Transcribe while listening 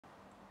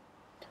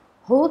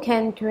Who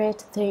can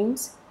create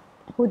things?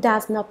 Who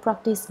does not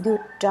practice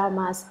good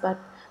dharmas but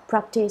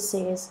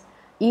practices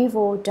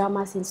evil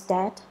dharmas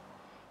instead?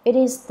 It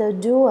is the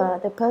doer,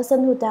 the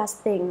person who does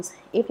things.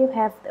 If you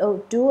have a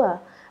doer,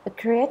 a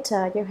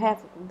creator, you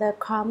have the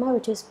karma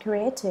which is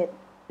created.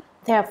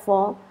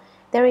 Therefore,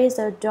 there is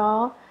a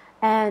door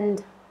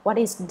and what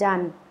is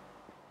done.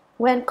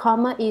 When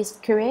karma is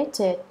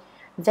created,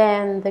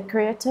 then the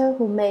creator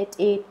who made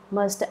it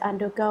must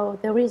undergo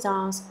the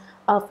results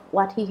of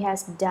what he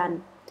has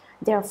done.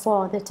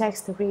 Therefore, the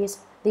text reads,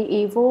 "The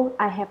evil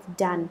I have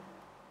done."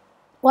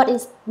 What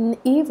is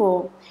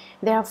evil?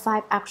 There are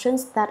 5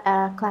 actions that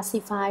are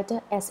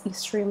classified as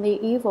extremely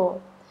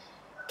evil.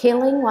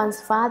 Killing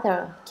one's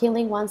father,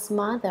 killing one's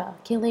mother,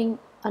 killing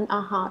an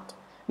arhat,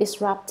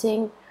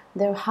 disrupting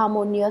the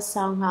harmonious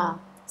Sangha,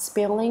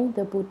 spilling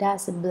the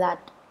Buddha's blood.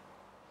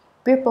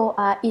 People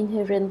are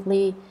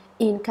inherently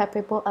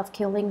incapable of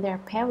killing their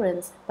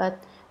parents, but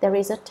there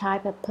is a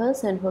type of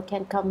person who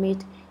can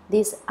commit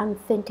this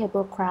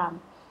unthinkable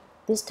crime.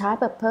 This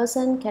type of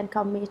person can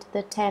commit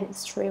the 10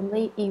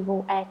 extremely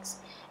evil acts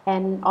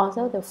and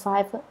also the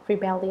 5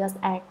 rebellious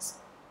acts.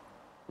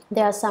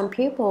 There are some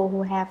people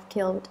who have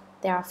killed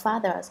their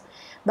fathers,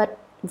 but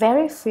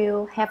very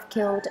few have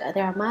killed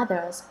their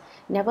mothers.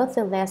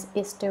 Nevertheless,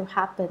 it still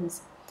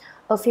happens.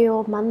 A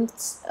few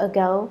months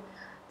ago,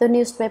 the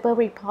newspaper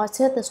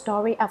reported the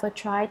story of a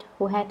child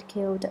who had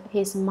killed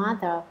his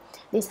mother.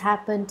 This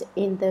happened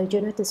in the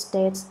United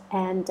States,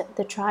 and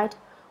the child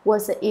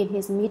was in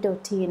his middle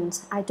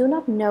teens. I do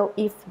not know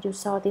if you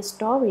saw this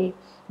story.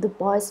 The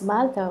boy's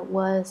mother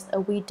was a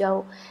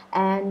widow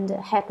and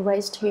had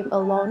raised him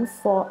alone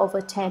for over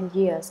 10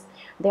 years.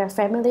 Their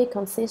family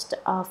consisted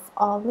of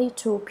only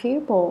 2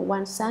 people,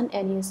 one son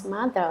and his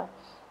mother.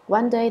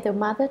 One day the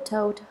mother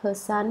told her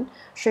son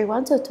she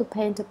wanted to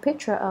paint a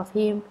picture of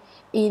him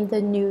in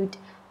the nude,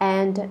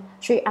 and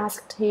she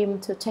asked him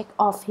to take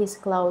off his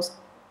clothes.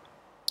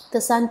 The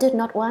son did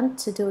not want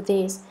to do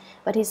this,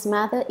 but his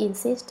mother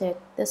insisted.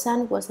 The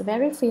son was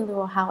very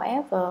filial,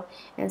 however,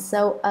 and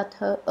so at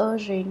her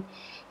urging,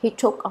 he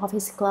took off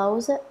his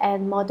clothes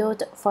and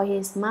modeled for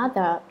his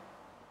mother.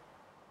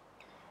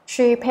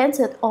 She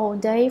painted all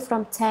day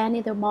from 10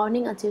 in the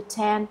morning until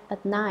 10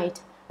 at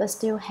night, but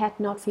still had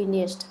not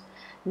finished.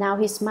 Now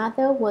his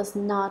mother was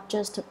not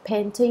just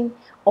painting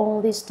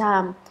all this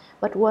time,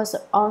 but was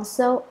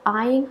also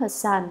eyeing her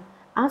son.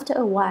 After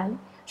a while,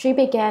 she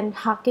began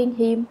hugging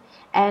him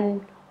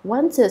and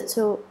wanted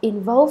to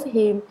involve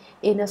him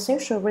in a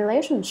sexual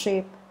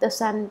relationship. The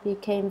son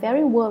became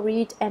very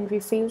worried and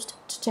refused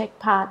to take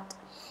part.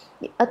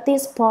 At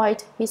this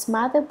point, his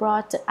mother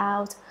brought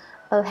out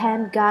a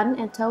handgun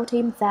and told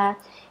him that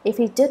if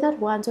he did not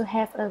want to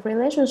have a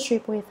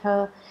relationship with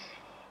her,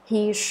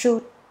 he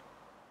should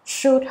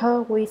shoot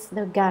her with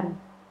the gun.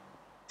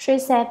 She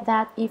said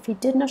that if he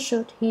did not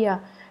shoot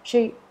her,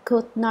 she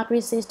could not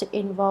resist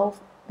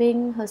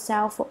involving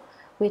herself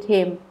with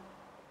him.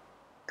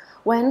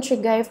 When she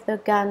gave the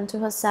gun to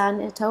her son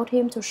and told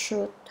him to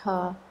shoot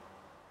her,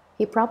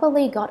 he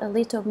probably got a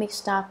little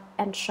mixed up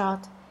and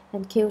shot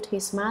and killed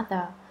his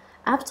mother.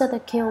 After the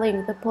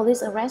killing, the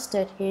police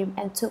arrested him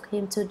and took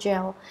him to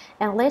jail,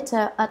 and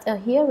later, at a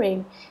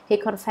hearing, he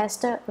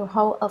confessed the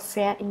whole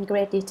affair in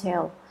great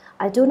detail.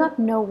 I do not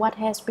know what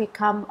has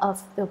become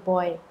of the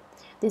boy.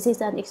 This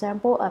is an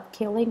example of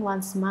killing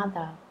one's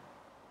mother.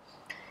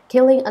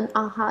 Killing an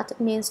arhat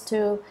means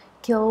to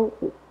kill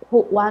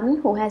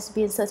one who has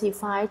been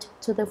certified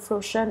to the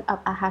fruition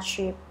of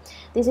arhatship.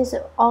 This is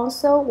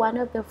also one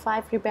of the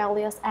 5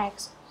 rebellious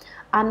acts.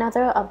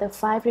 Another of the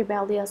 5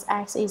 rebellious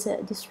acts is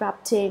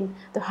disrupting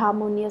the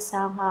harmonious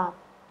Sangha.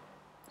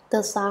 The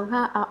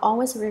Sangha are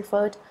always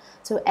referred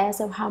to as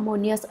a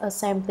harmonious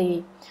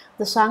assembly.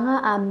 The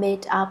Sangha are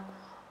made up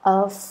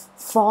of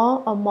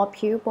 4 or more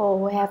people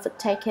who have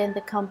taken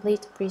the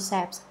complete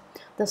precepts.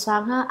 The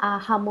Sangha are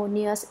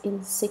harmonious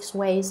in 6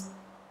 ways.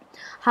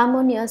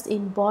 Harmonious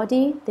in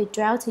body, they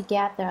dwell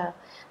together.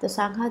 The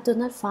Sangha do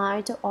not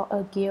fight or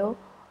argue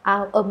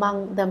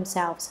among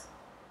themselves.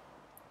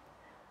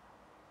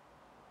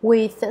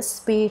 With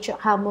speech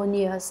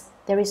harmonious,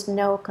 there is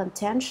no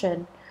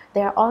contention.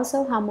 They are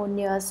also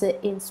harmonious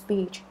in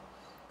speech.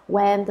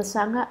 When the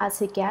Sangha are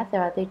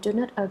together, they do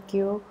not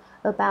argue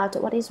about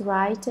what is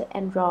right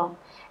and wrong,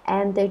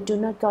 and they do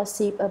not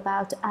gossip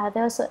about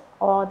others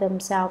or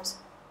themselves.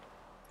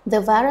 The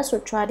Vara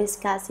Sutra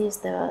discusses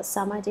the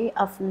samadhi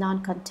of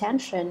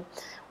non-contention.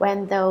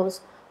 When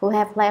those who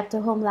have left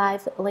home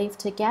life live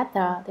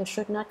together, they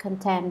should not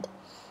contend.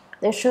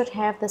 They should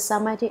have the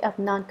samadhi of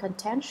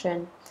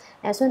non-contention.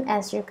 As soon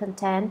as you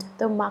contend,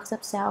 the marks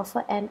of self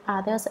and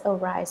others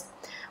arise.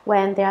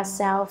 When there are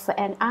self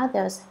and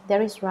others,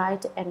 there is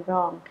right and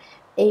wrong.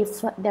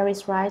 If there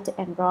is right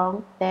and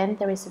wrong, then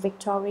there is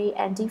victory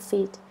and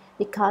defeat.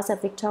 Because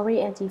of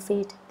victory and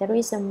defeat, there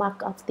is a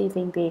mark of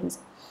living beings.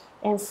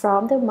 And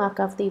from the mark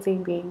of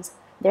living beings,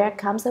 there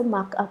comes a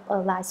mark of a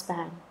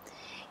lifespan.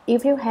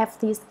 If you have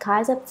these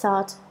kinds of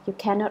thoughts, you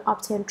cannot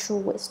obtain true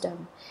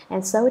wisdom,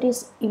 and so it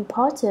is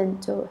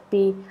important to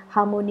be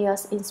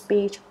harmonious in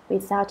speech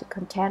without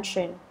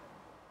contention.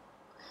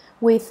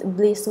 With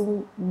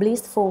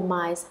blissful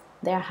minds,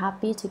 they are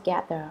happy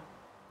together.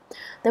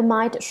 The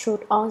mind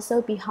should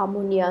also be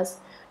harmonious.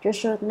 You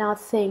should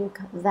not think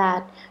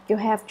that you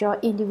have your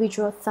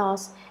individual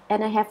thoughts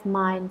and I have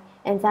mine,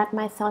 and that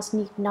my thoughts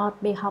need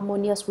not be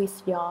harmonious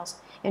with yours,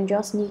 and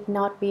yours need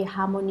not be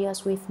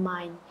harmonious with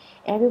mine.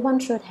 Everyone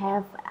should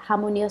have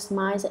harmonious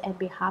minds and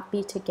be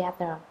happy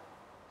together.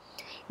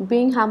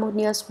 Being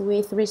harmonious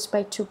with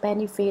respect to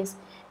benefits,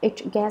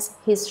 each gets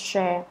his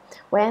share.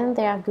 When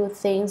there are good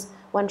things,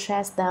 one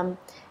shares them.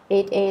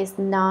 It is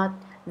not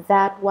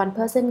that one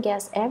person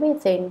gets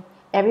everything.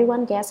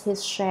 Everyone gets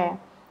his share.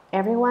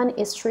 Everyone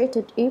is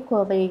treated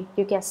equally.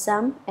 You get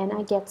some and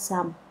I get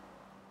some.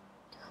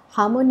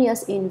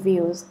 Harmonious in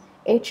views,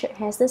 each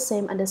has the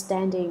same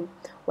understanding.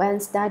 When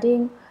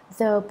studying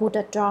the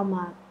Buddha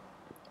Dharma,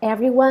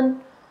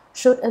 everyone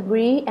should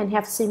agree and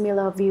have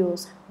similar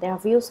views. Their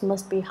views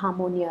must be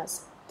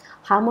harmonious.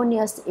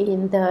 Harmonious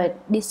in the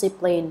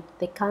discipline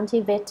they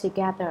cultivate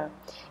together.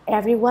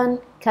 Everyone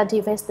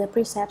cultivates the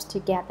precepts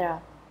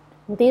together.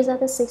 These are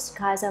the 6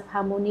 kinds of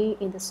harmony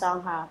in the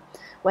Sangha.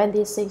 When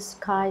these 6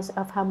 kinds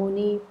of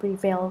harmony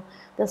prevail,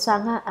 the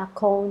Sangha are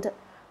called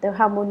the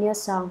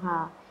harmonious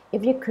Sangha.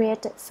 If you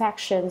create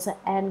factions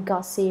and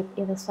gossip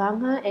in the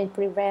Sangha and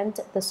prevent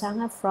the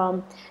Sangha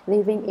from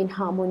living in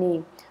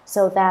harmony,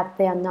 so that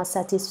they are not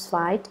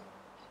satisfied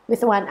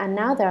with one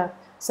another,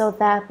 so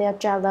that they are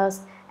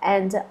jealous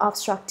and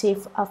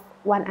obstructive of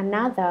one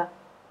another,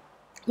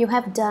 you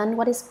have done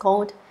what is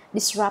called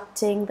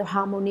disrupting the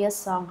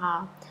harmonious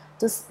Sangha.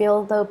 To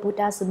spill the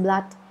Buddha's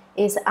blood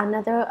is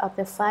another of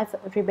the 5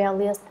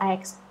 rebellious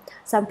acts.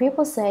 Some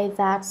people say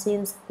that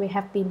since we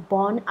have been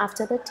born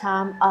after the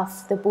time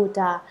of the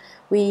Buddha,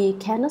 we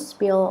cannot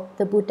spill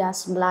the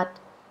Buddha's blood.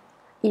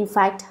 In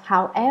fact,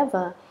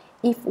 however,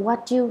 if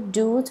what you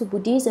do to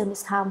Buddhism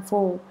is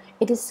harmful,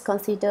 it is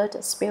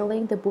considered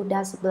spilling the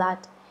Buddha's blood.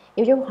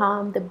 If you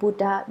harm the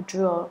Buddha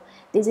jewel,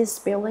 this is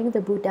spilling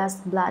the Buddha's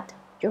blood.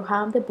 You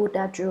harm the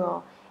Buddha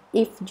jewel.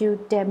 If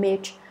you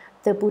damage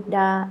the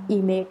Buddha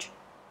image,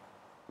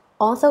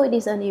 although it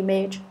is an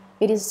image,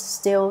 it is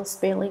still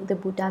spilling the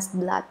Buddha's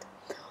blood.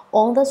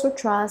 All the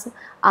sutras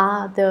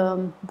are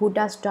the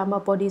Buddha's Dharma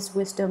Bodhi's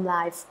wisdom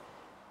life.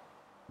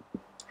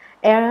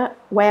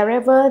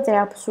 Wherever there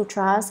are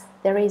sutras,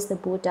 there is the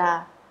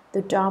Buddha,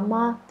 the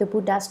Dharma, the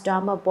Buddha's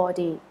Dharma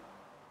body.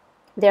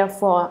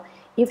 Therefore,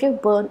 if you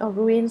burn or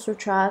ruin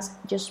sutras,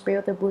 you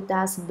spill the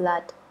Buddha's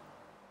blood.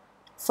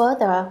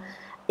 Further,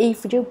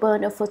 if you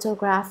burn a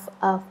photograph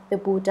of the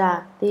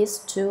Buddha, this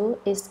too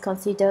is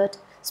considered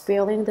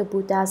spilling the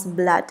Buddha's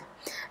blood.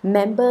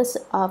 Members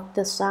of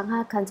the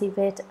Sangha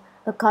cultivate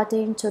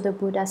according to the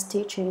Buddha's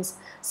teachings,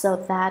 so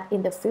that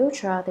in the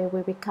future they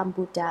will become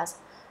Buddhas.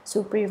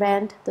 To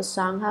prevent the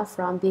Sangha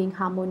from being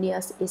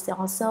harmonious is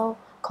also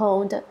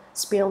called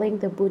spilling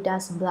the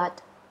Buddha's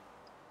blood.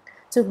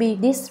 To be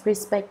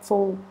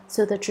disrespectful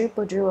to the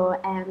Triple Jewel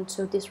and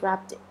to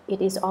disrupt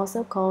it is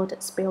also called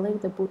spilling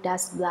the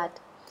Buddha's blood.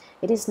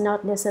 It is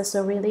not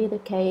necessarily the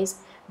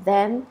case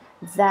then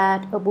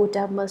that a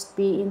Buddha must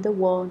be in the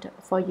world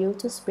for you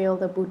to spill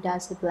the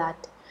Buddha's blood.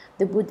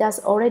 The Buddhas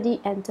already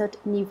entered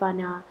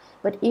Nirvana,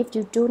 but if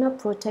you do not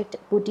protect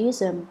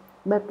Buddhism,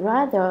 but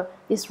rather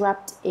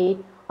disrupt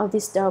it or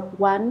disturb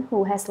one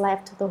who has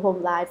left the whole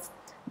life,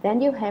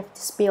 then you have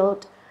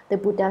spilled the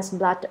Buddha's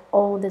blood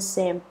all the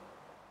same.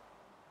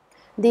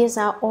 These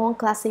are all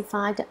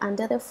classified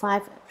under the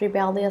 5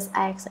 rebellious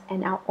acts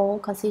and are all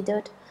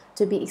considered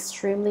to be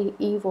extremely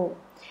evil.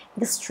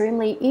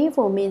 Extremely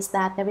evil means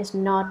that there is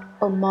not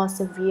a more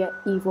severe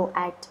evil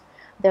act.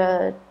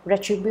 The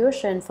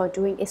retribution for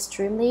doing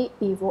extremely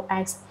evil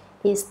acts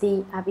is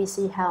the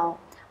Avisi hell.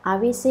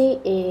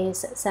 Avisi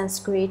is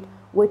Sanskrit,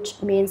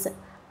 which means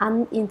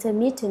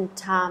unintermittent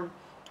time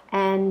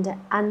and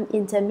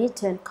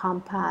unintermittent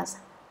compass.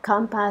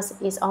 Compass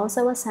is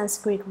also a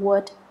Sanskrit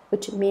word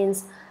which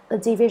means a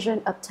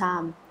division of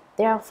time.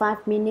 There are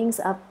 5 meanings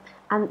of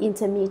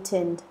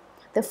unintermittent.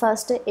 The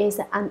first is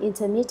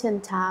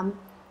unintermittent time.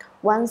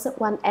 Once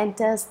one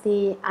enters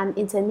the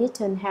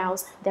unintermittent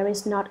house, there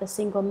is not a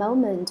single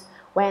moment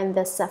when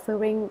the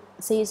suffering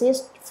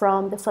ceases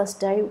from the first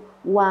day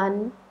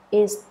one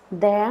is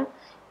there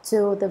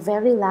to the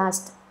very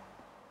last.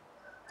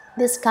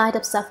 This kind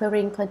of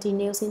suffering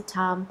continues in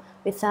time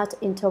without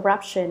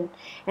interruption,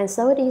 and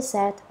so it is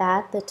said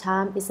that the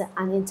time is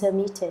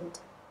unintermittent.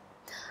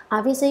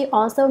 Avisi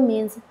also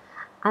means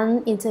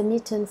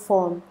unintermittent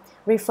form,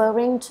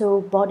 referring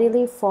to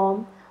bodily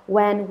form.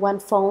 When one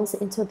falls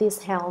into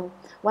this hell,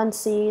 one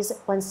sees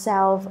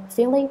oneself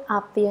filling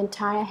up the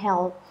entire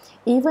hell.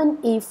 Even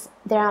if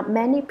there are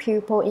many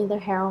people in the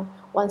hell,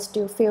 one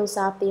still fills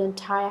up the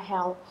entire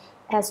hell,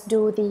 as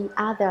do the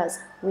others,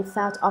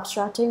 without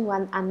obstructing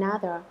one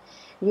another.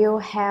 You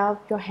have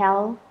your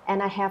hell,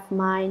 and I have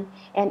mine,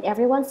 and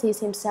everyone sees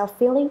himself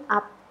filling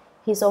up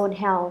his own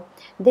hell.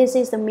 This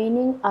is the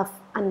meaning of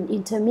an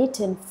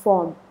intermittent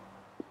form.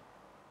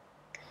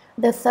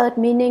 The third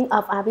meaning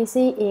of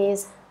ABC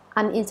is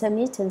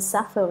unintermittent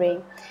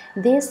suffering.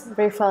 This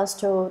refers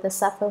to the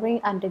suffering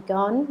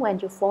undergone when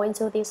you fall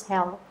into this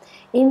hell.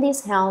 In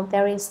this hell,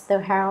 there is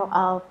the hell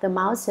of the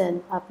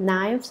mountain of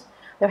knives,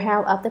 the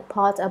hell of the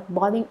pot of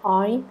boiling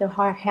oil, the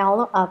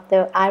hell of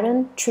the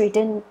iron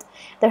trident,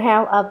 the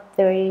hell of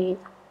the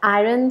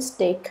iron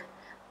stick,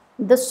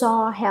 the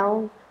saw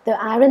hell, the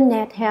iron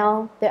net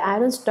hell, the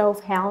iron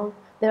stove hell,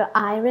 the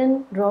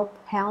iron rope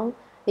hell,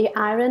 the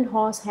iron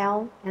horse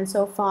hell, and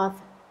so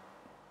forth.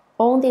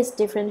 All these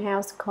different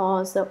hells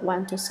cause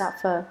one to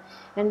suffer,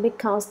 and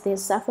because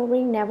this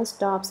suffering never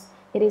stops,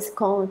 it is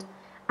called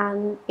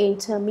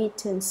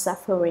unintermittent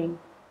suffering.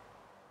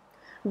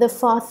 The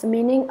fourth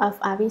meaning of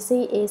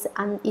ABC is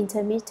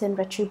unintermittent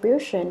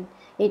retribution.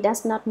 It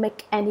does not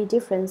make any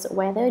difference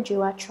whether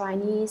you are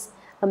Chinese,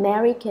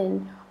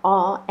 American,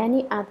 or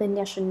any other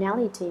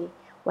nationality.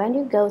 When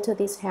you go to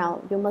this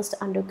hell, you must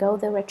undergo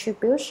the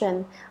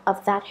retribution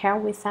of that hell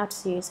without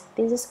cease.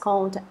 This is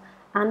called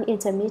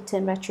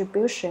unintermittent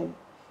retribution.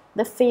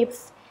 The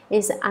fifth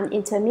is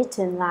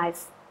unintermittent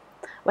life.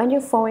 When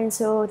you fall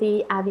into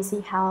the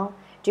ABC hell,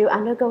 you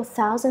undergo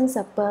thousands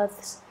of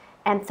births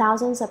and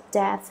thousands of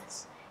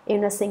deaths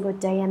in a single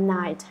day and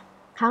night.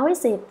 How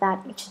is it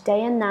that each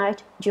day and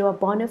night you are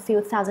born a few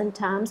thousand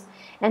times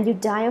and you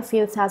die a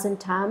few thousand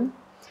times?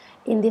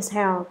 In this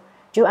hell,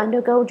 you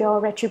undergo your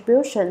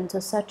retribution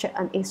to such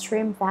an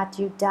extreme that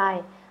you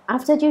die.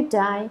 After you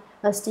die,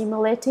 a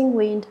stimulating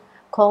wind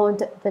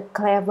called the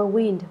clever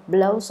wind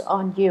blows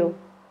on you,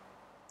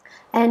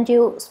 and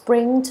you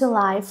spring to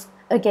life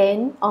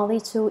again only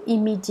to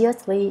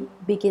immediately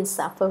begin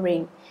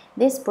suffering.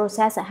 This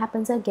process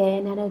happens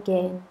again and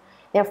again.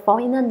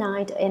 Therefore, in a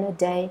night and a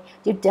day,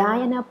 you die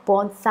and are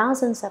born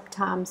thousands of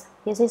times.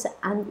 This is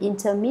an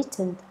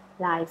intermittent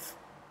life.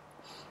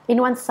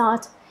 In one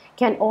thought,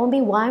 can all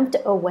be wiped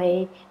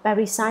away by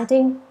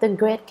reciting the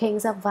great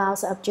kings of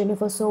vows of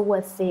universal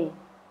worthy.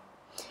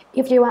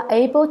 If you are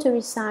able to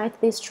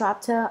recite this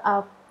chapter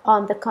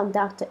on the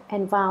conduct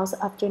and vows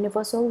of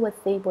universal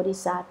worthy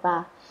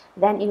Bodhisattva,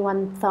 then in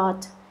one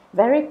thought,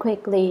 very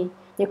quickly,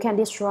 you can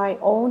destroy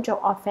all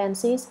your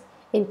offenses,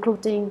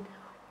 including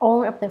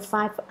all of the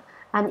 5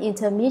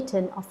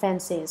 unintermittent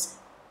offenses.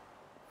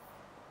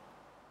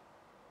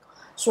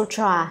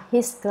 Sutra,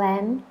 his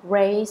gland,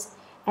 race,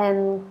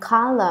 and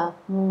color,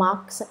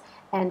 marks,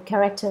 and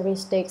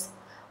characteristics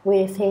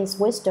with his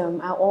wisdom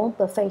are all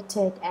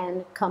perfected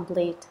and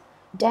complete.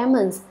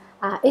 Demons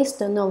are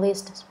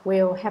externalists,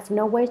 will have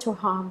no way to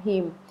harm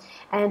him,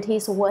 and he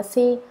is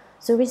worthy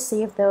to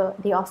receive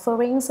the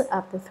offerings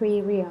of the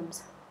 3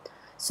 realms.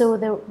 So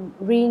the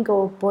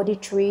regal Bodhi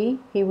tree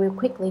he will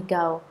quickly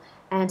go,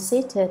 and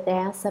seated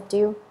there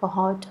subdue a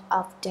horde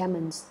of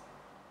demons.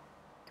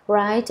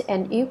 Right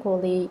and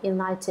equally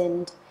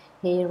enlightened,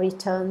 he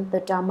returned the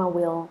Dharma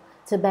will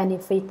to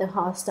benefit the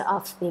host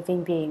of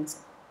living beings.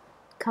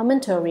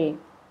 Commentary.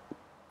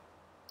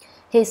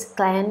 His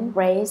clan,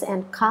 race,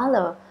 and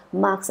color,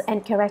 marks,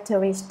 and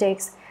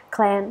characteristics.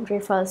 Clan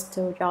refers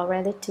to your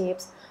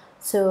relatives,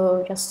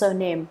 to your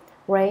surname.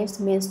 Race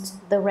means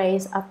the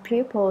race of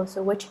people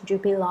to which you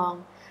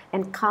belong,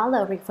 and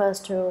color refers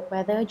to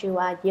whether you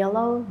are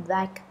yellow,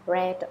 black,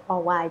 red,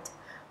 or white.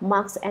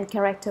 Marks and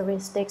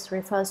characteristics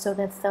refers to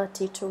the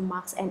 32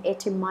 marks and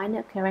 80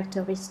 minor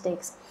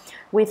characteristics.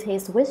 With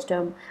his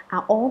wisdom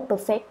are all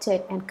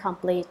perfected and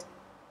complete.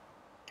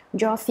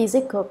 Your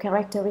physical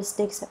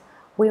characteristics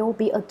will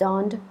be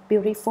adorned,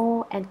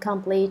 beautiful, and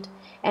complete,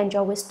 and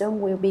your wisdom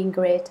will be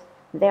great.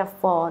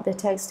 Therefore, the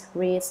text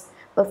reads,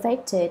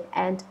 perfected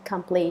and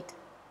complete.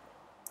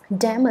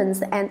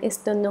 Demons and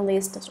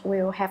externalists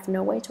will have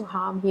no way to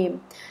harm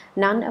him.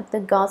 None of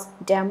the gods,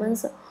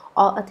 demons,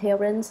 or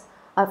adherents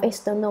of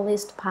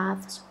externalist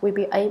paths will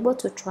be able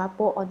to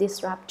trouble or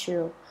disrupt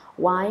you.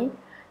 Why?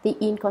 The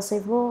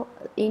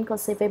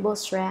inconceivable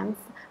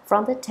strength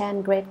from the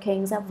 10 great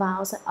kings of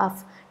vows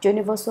of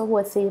universal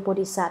worthy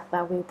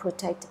Bodhisattva will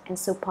protect and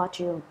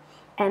support you,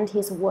 and he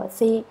is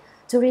worthy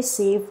to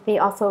receive the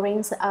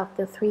offerings of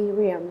the 3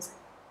 realms.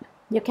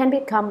 You can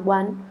become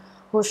one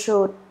who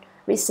should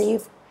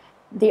receive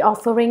the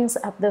offerings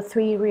of the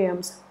 3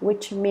 realms,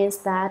 which means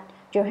that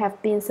you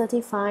have been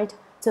certified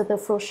to the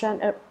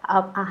fruition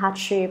of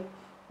arhatship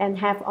and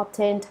have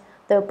obtained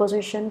the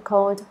position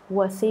called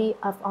worthy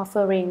of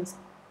offerings.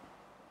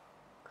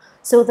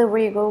 So the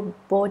regal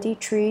Bodhi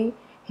tree,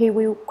 he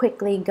will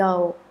quickly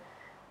go.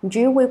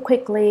 You will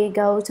quickly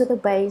go to the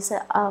base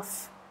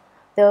of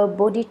the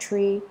Bodhi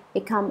tree,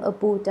 become a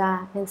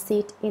Buddha, and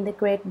sit in the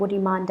great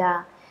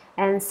Bodhimanda,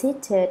 and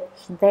seated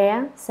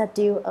there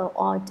subdue a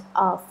horde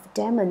of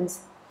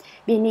demons.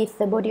 Beneath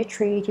the Bodhi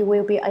tree, you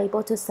will be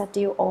able to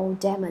subdue all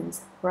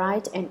demons,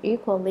 right and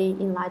equally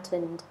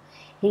enlightened.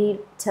 He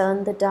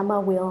turned the Dharma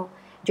wheel.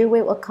 You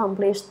will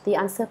accomplish the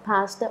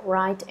unsurpassed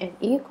right and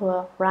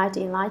equal right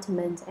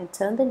enlightenment and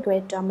turn the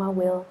great Dharma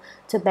wheel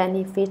to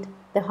benefit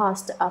the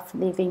host of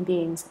living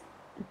beings.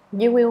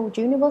 you will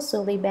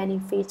universally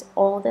benefit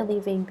all the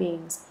living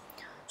beings.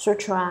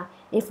 Sutra.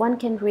 If one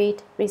can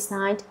read,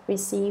 recite,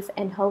 receive,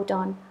 and hold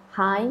on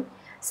high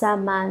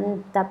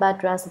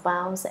Samantabhadra's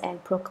vows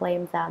and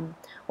proclaim them,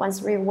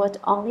 one's reward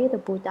only the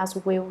Buddhas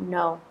will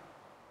know.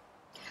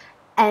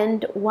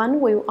 And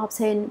one will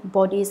obtain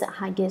Bodhi's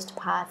highest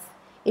path.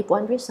 If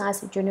one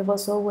recites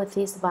universal with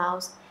these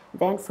vows,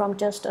 then from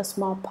just a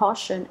small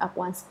portion of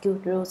one's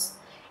good roots,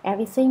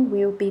 everything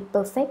will be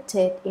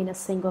perfected in a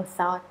single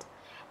thought,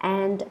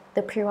 and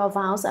the pure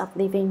vows of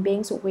living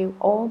beings will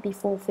all be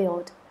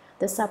fulfilled.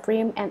 The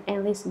supreme and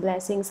endless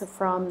blessings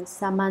from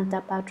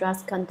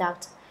Samantabhadra's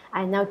conduct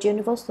I now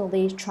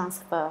universally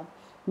transfer.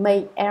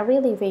 May every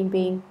living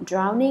being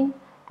drowning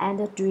and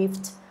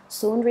adrift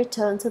soon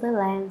return to the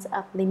lands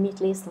of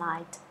limitless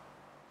light.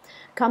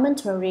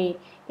 Commentary.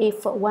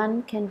 If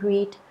one can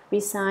read,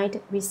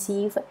 recite,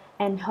 receive,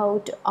 and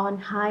hold on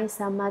high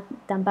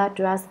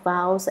Samantabhadra's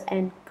vows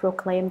and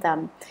proclaim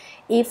them,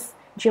 if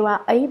you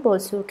are able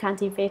to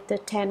cultivate the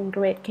 10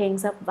 great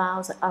kings of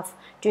vows of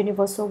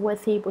Universal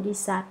Worthy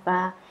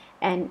Bodhisattva,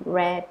 and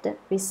read,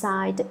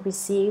 recite,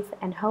 receive,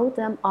 and hold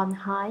them on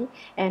high,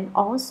 and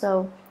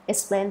also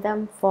explain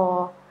them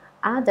for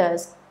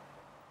others,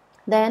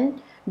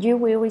 then you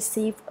will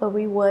receive a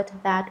reward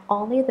that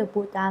only the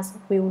Buddhas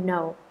will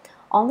know.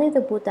 Only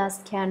the Buddhas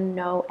can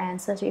know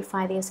and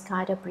certify this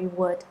kind of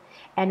reward,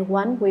 and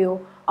one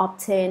will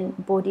obtain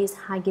Bodhi's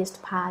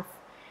highest path.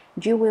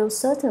 You will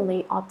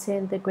certainly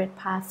obtain the great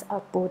path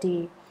of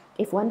Bodhi.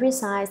 If one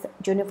recites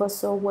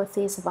Universal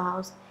Worthy's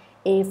vows,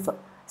 if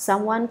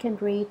someone can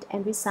read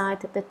and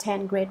recite the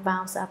 10 great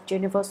vows of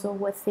Universal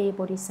Worthy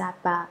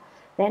Bodhisattva,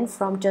 then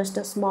from just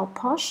a small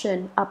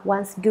portion of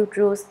one's good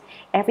roots,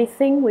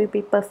 everything will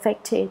be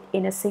perfected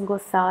in a single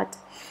thought.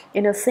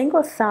 In a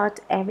single thought,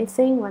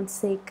 everything one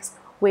seeks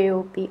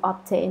will be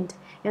obtained,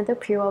 and the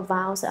pure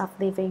vows of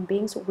living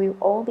beings will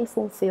all be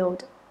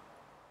fulfilled.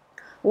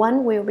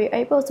 One will be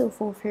able to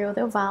fulfill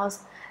the vows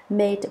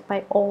made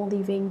by all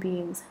living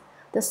beings.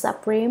 The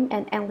supreme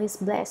and endless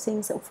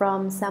blessings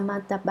from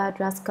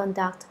Samantabhadra's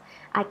conduct,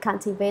 I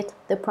cultivate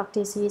the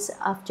practices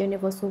of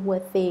Universal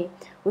Worthy,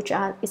 which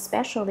are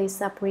especially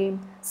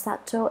supreme,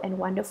 subtle, and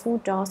wonderful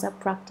doors of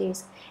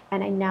practice,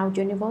 and I now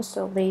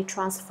universally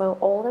transfer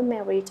all the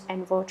merit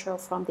and virtue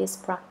from this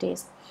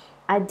practice.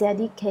 I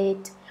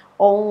dedicate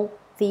all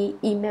the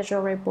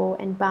immeasurable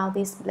and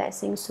boundless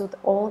blessings to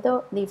all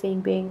the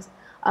living beings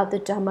of the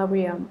Dharma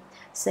realm,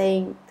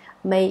 saying,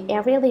 may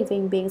every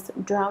living being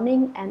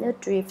drowning and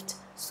adrift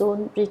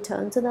soon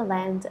return to the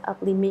land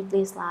of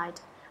limitless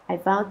light. I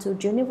vow to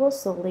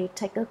universally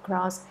take a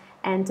cross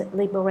and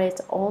liberate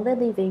all the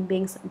living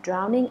beings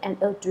drowning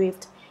and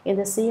adrift in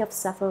the sea of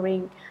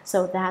suffering,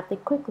 so that they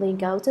quickly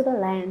go to the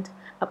land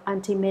of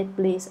ultimate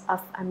bliss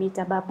of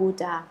Amitabha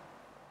Buddha.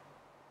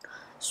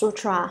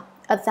 Sutra.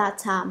 At that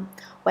time,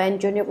 when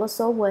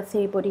Universal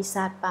Worthy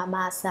Bodhisattva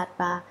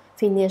Mahasattva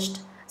finished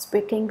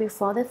speaking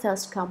before the third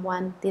come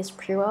one, these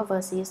pure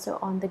verses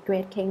on the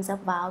great kings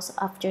of vows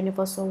of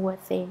Universal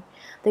Worthy,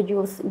 the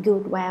youth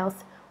good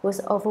wealth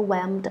was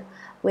overwhelmed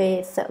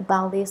with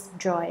boundless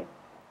joy.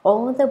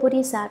 All the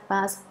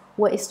Bodhisattvas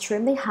were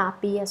extremely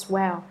happy as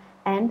well,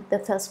 and the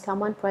third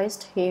come one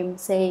praised him,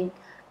 saying,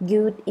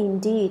 good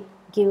indeed,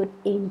 good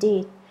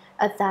indeed.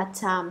 At that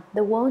time,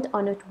 the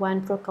world-honored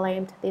one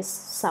proclaimed this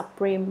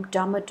supreme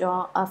Dharma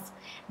door of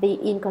the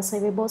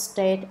inconceivable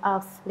state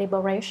of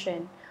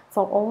liberation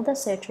for all the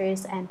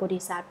sages and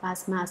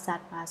Bodhisattvas,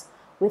 Mahasattvas,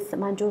 with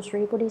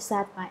Manjushri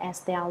Bodhisattva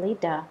as their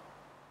leader.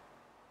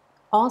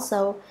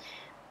 Also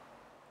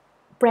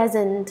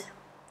present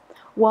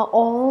were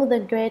all the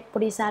great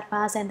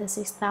Bodhisattvas and the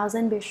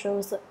 6,000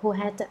 bhikshus who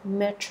had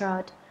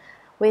matured,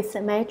 with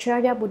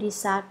Maitreya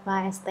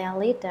Bodhisattva as their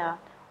leader.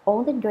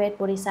 All the great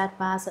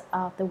Bodhisattvas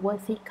of the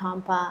Worthy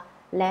Kampa,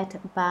 led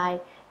by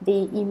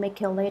the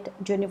Immaculate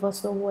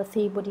Universal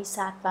Worthy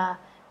Bodhisattva,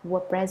 were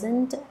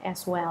present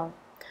as well.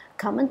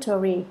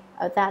 Commentary.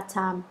 At that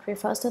time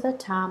refers to the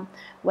time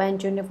when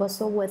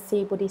Universal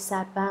Worthy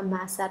Bodhisattva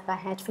Mahasattva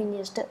had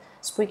finished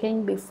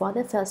speaking before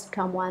the third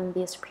come one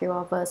these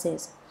pure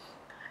verses.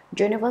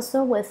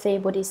 Universal Worthy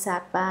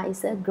Bodhisattva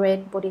is a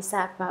great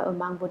Bodhisattva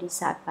among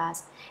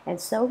Bodhisattvas, and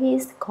so he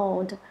is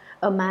called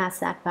a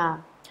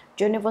Mahasattva.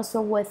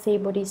 Universal Worthy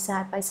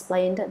Bodhisattva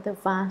explained the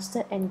vast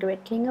and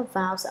great king of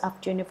vows of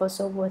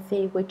Universal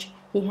Worthy which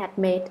he had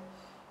made.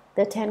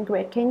 The 10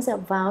 great kings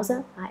of vows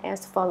are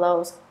as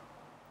follows.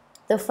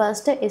 The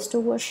first is to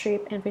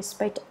worship and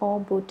respect all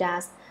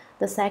Buddhas.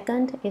 The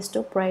second is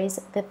to praise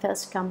the third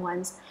come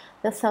ones.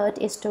 The third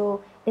is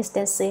to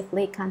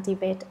extensively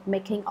cultivate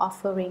making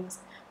offerings.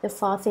 The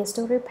fourth is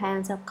to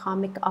repent of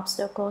karmic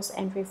obstacles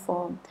and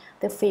reform.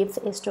 The fifth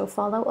is to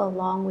follow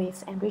along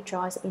with and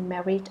rejoice in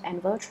merit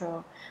and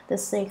virtue. The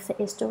sixth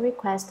is to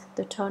request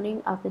the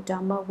turning of the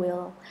Dharma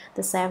wheel.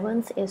 The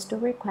seventh is to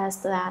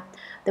request that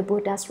the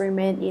Buddhas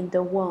remain in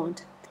the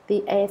world.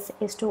 The eighth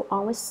is to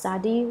always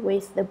study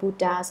with the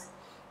Buddhas.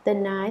 The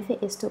ninth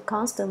is to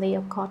constantly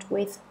accord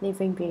with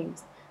living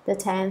beings. The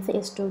 10th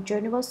is to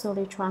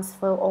universally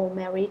transfer all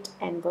merit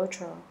and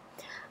virtue.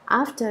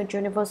 After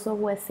Universal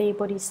Worthy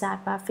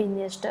Bodhisattva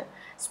finished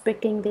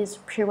speaking these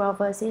pure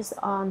verses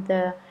on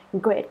the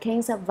great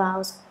kings of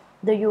vows,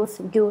 the youth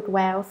good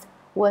wealth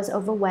was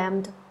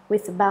overwhelmed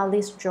with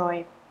boundless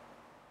joy.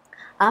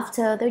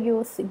 After the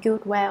youth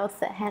good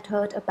wealth had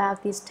heard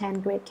about these 10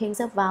 great kings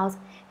of vows,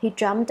 he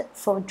jumped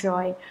for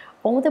joy.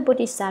 All the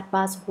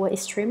bodhisattvas were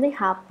extremely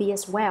happy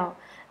as well.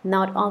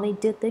 Not only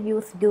did the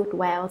youth good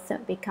wealth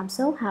become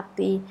so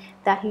happy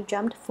that he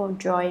jumped for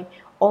joy,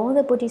 all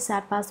the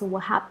bodhisattvas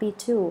were happy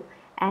too.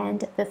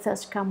 And the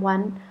first come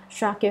one,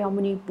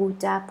 Shakyamuni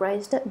Buddha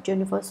praised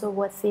Universal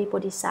Worthy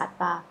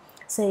Bodhisattva,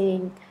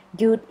 saying,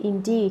 "Good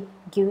indeed,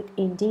 good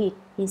indeed."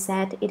 He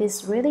said, "It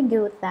is really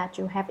good that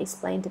you have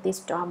explained this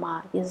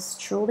Dharma. It is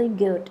truly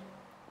good."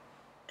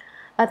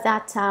 At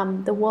that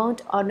time, the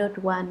world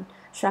honored one,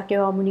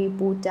 Shakyamuni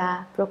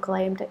Buddha,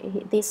 proclaimed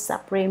this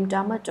supreme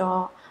Dharma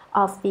door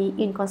of the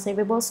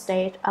inconceivable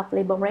state of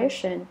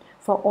liberation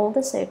for all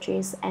the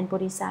sages and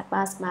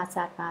bodhisattvas,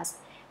 mahasattvas.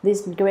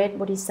 These great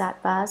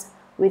bodhisattvas,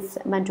 with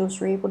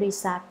Manjushri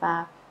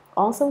Bodhisattva,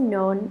 also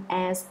known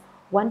as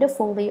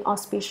wonderfully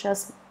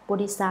auspicious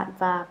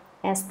Bodhisattva,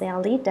 as their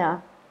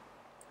leader.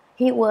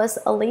 He was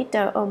a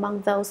leader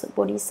among those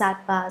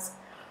bodhisattvas.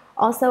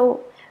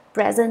 Also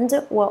present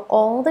were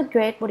all the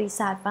great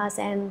bodhisattvas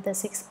and the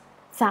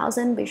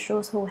 6,000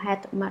 bhikshus who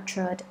had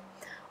matured.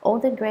 All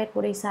the great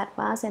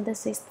bodhisattvas and the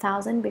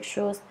 6,000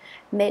 bhikshus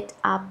made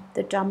up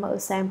the Dharma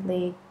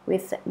assembly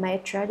with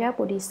Maitreya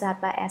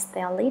Bodhisattva as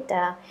their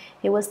leader.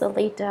 He was the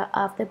leader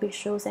of the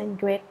bhikshus and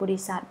great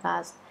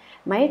bodhisattvas.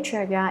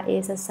 Maitreya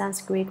is a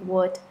Sanskrit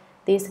word.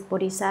 This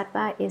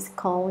bodhisattva is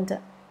called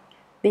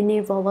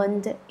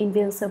benevolent,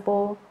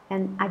 invincible,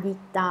 and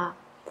adita.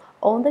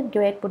 All the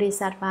great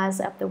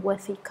bodhisattvas of the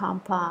worthy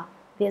kampa.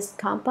 This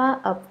kampa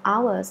of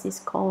ours is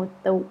called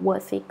the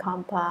worthy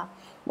kampa.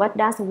 What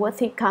does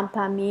worthy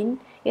kampa mean?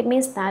 It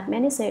means that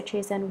many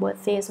sages and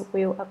worthies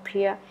will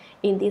appear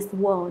in this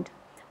world.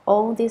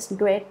 All these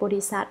great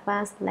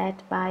bodhisattvas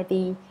led by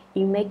the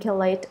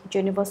Immaculate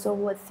Universal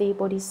Worthy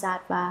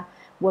Bodhisattva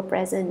were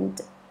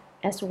present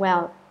as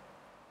well.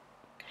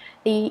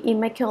 The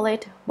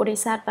Immaculate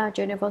Bodhisattva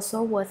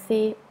Universal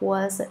Worthy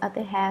was at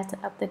the head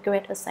of the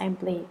great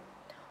assembly.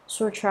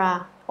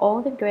 Sutra.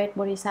 All the great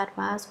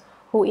bodhisattvas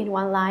who in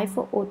one life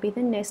would be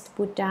the next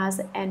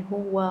Buddhas and who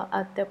were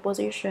at the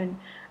position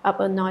of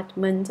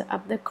anointment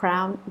of the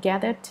crown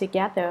gathered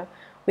together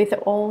with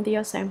all the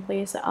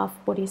assemblies of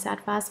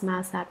bodhisattvas,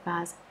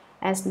 mahasattvas,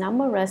 as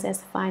numerous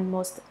as fine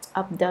motes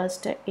of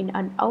dust in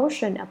an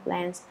ocean of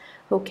lands,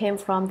 who came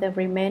from the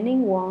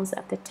remaining ones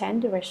of the 10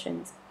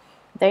 directions.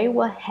 They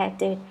were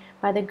headed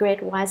by the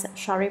great wise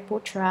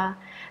Shariputra,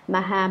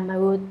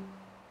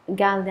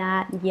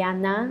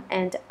 Mahamudgalayana,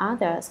 and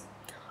others.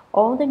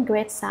 All the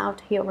great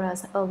south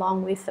heroes,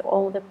 along with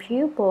all the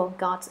pupil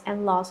gods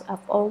and lords of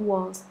all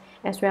worlds,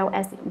 as well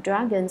as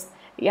dragons,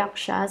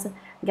 yakshas,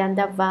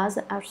 gandharvas,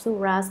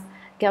 asuras,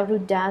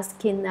 garudas,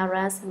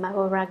 kinnaras,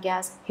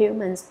 mahoragas,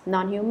 humans,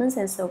 non-humans,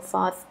 and so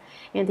forth,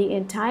 and the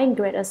entire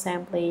great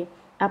assembly,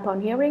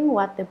 upon hearing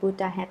what the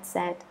Buddha had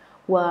said,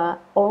 were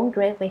all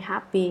greatly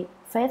happy,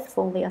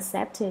 faithfully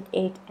accepted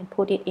it, and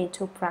put it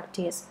into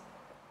practice.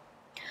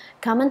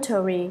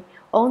 Commentary.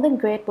 All the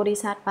great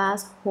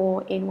bodhisattvas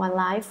who in one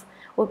life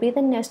will be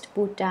the next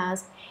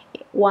Buddhas.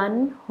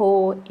 One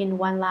who in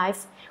one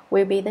life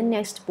will be the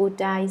next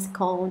Buddha is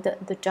called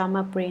the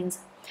Dharma Prince.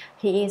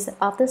 He is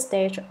of the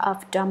stage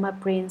of Dharma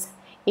Prince.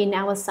 In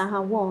our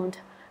Sangha world,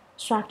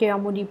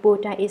 Shakyamuni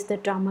Buddha is the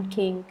Dharma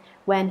King.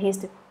 When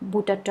his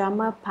Buddha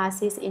Dharma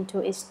passes into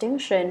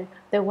extinction,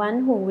 the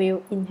one who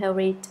will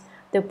inherit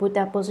the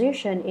Buddha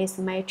position is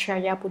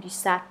Maitreya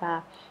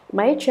Bodhisattva.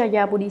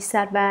 Maitreya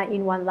Bodhisattva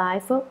in one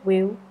life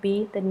will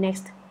be the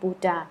next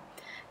Buddha.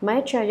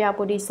 Maitreya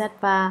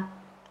Bodhisattva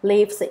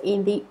lives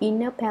in the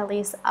inner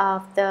palace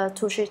of the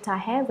Tushita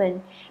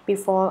heaven.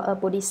 Before a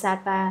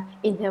Bodhisattva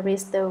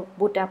inherits the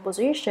Buddha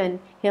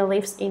position, he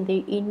lives in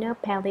the inner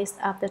palace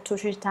of the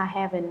Tushita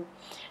heaven.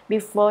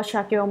 Before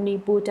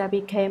Shakyamuni Buddha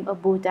became a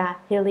Buddha,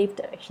 he lived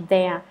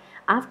there,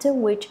 after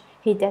which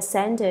he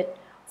descended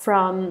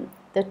from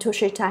the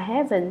Tushita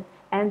heaven,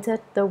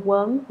 entered the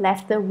womb,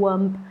 left the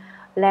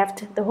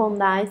home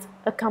life,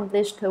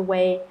 accomplished the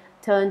way,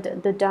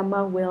 turned the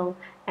Dharma wheel,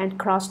 and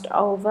crossed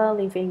over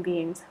living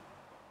beings.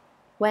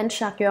 When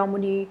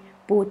Shakyamuni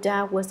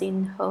Buddha was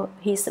in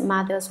his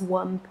mother's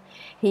womb,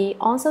 he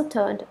also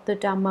turned the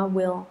Dharma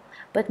wheel,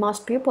 but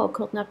most people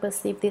could not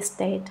perceive this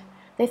state.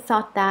 They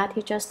thought that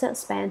he just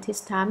spent his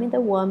time in the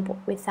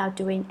womb without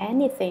doing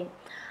anything.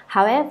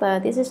 However,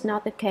 this is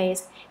not the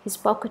case. He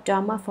spoke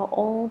Dharma for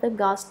all the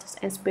ghosts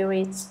and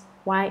spirits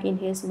while in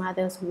his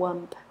mother's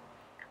womb.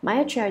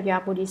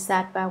 Maitreya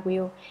Bodhisattva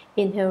will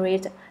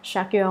inherit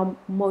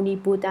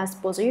Shakyamuni Buddha's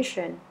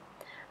position.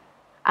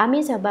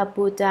 Amitabha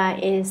Buddha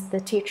is the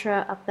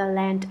teacher of the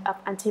land of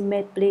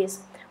ultimate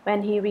bliss.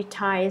 When he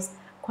retires,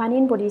 Kuan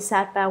Yin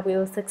Bodhisattva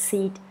will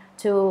succeed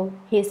to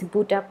his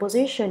Buddha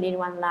position in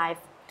one life.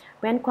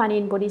 When Kuan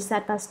Yin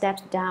Bodhisattva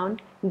steps down,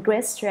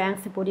 great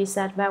strength, the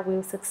Bodhisattva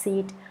will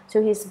succeed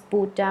to his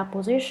Buddha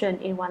position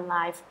in one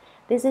life.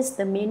 This is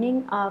the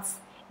meaning of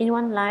in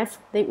one life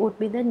they would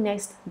be the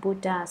next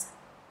Buddhas,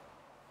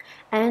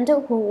 and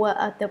who were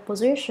at the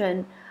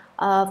position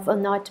of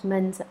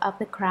anointment of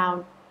the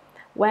crown.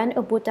 When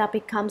a Buddha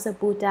becomes a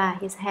Buddha,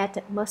 his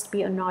head must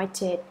be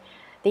anointed.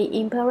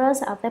 The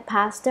emperors of the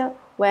past,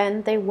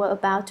 when they were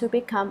about to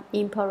become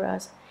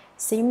emperors,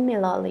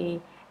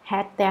 similarly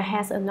had their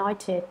heads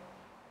anointed.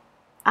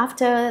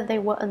 After they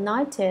were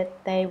anointed,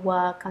 they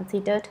were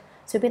considered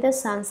to be the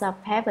sons of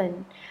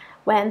heaven.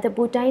 When the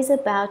Buddha is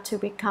about to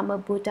become a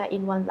Buddha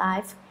in one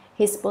life,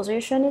 his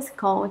position is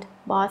called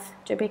both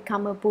to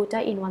become a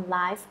Buddha in one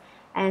life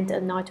and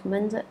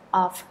anointment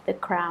of the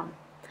crown.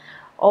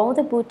 All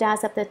the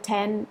Buddhas of the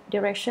 10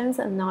 directions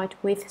anoint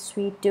with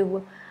sweet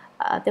dew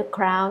the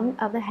crown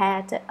of the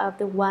head of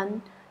the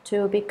one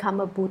to become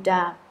a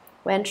Buddha.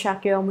 When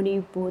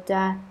Shakyamuni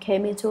Buddha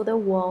came into the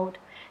world,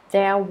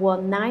 there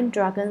were 9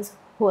 dragons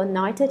who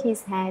anointed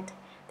his head.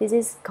 This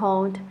is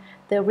called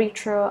the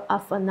ritual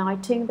of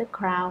anointing the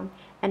crown,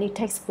 and it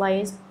takes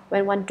place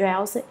when one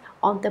dwells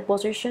on the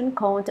position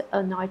called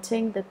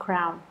anointing the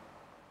crown.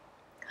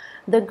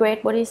 The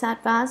great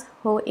Bodhisattvas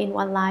who in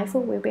one life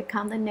will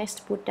become the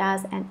next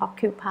Buddhas and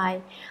occupy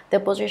the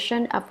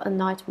position of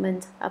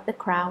anointment of the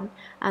crown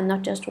are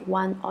not just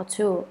 1 or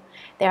 2.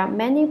 There are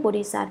many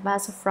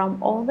Bodhisattvas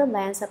from all the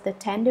lands of the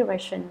 10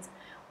 directions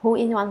who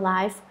in one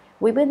life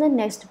will be the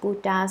next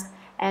Buddhas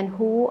and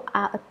who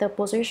are at the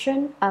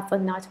position of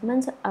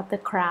anointment of the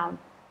crown.